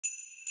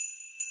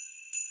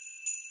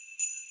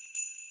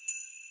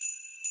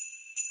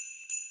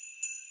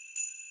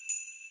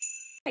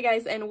Hi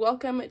guys, and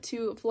welcome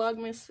to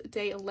Vlogmas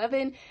Day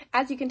 11.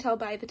 As you can tell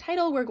by the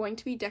title, we're going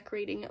to be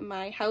decorating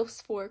my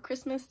house for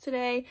Christmas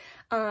today.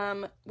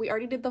 We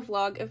already did the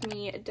vlog of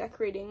me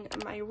decorating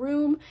my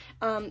room,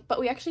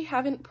 but we actually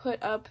haven't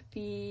put up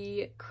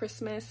the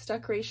Christmas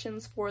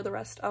decorations for the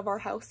rest of our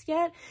house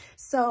yet.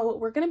 So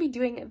we're going to be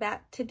doing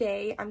that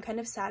today. I'm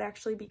kind of sad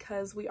actually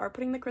because we are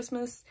putting the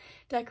Christmas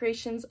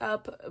decorations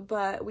up,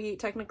 but we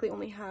technically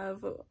only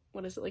have,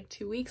 what is it, like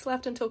 2 weeks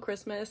left until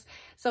Christmas.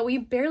 So we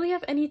barely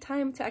have any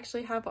time to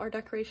actually have our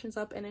decorations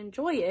up and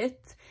enjoy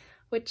it,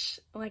 which,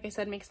 like I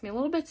said, makes me a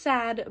little bit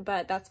sad,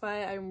 but that's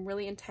why I'm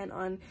really intent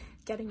on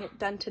getting it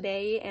done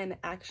today and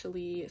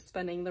actually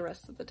spending the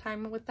rest of the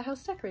time with the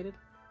house decorated.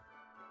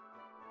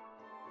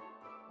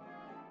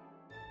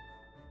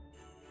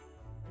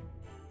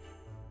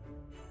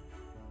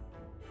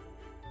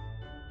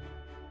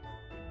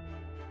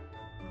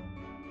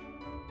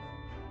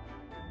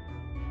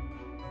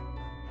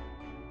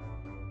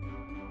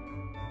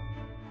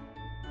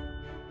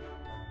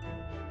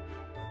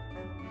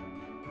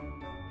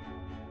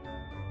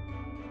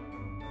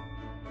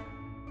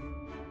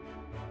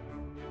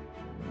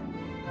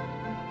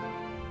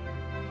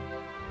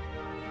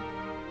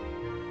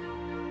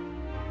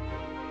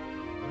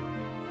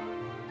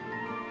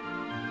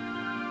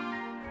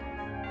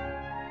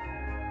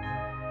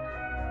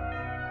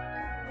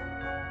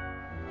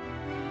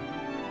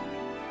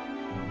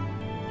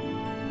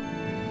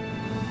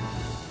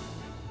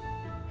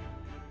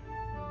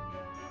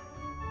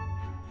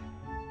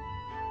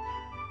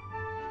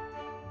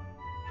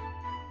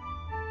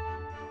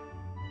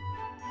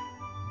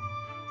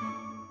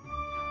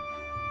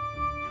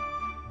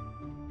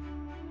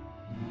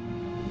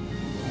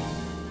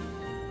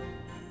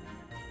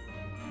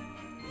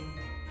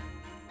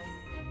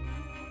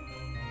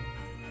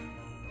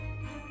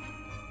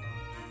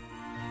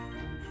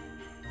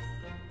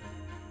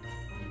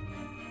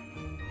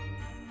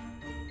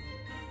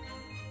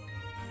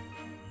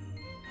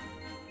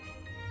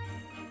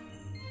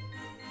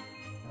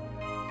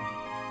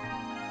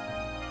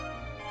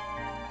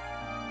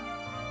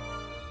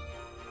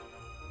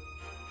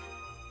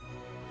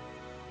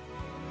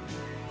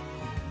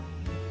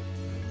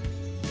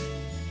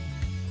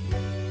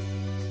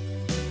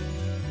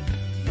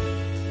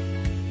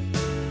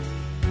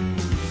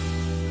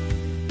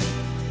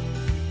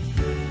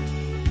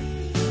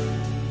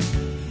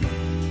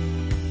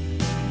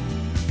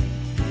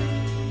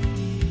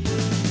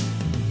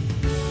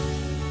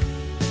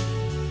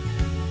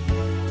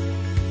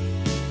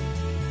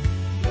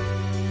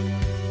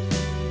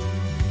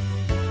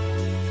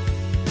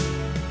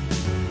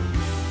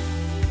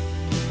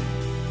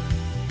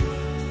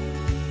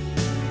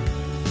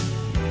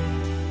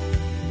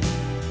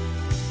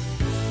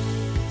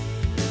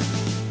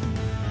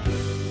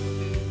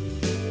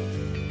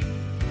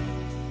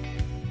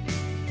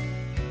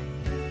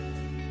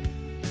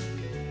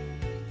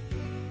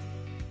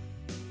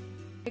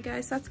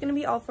 Guys, that's gonna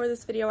be all for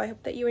this video. I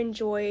hope that you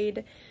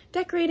enjoyed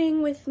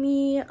decorating with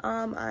me.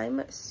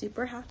 I'm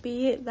super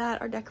happy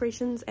that our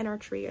decorations and our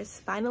tree is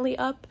finally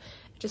up.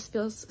 It just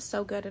feels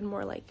so good and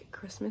more like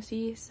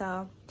Christmassy.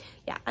 So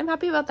yeah, I'm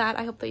happy about that.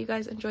 I hope that you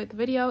guys enjoyed the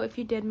video. If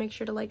you did, make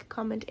sure to like,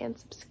 comment, and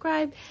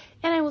subscribe,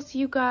 and I will see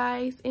you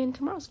guys in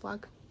tomorrow's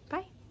vlog.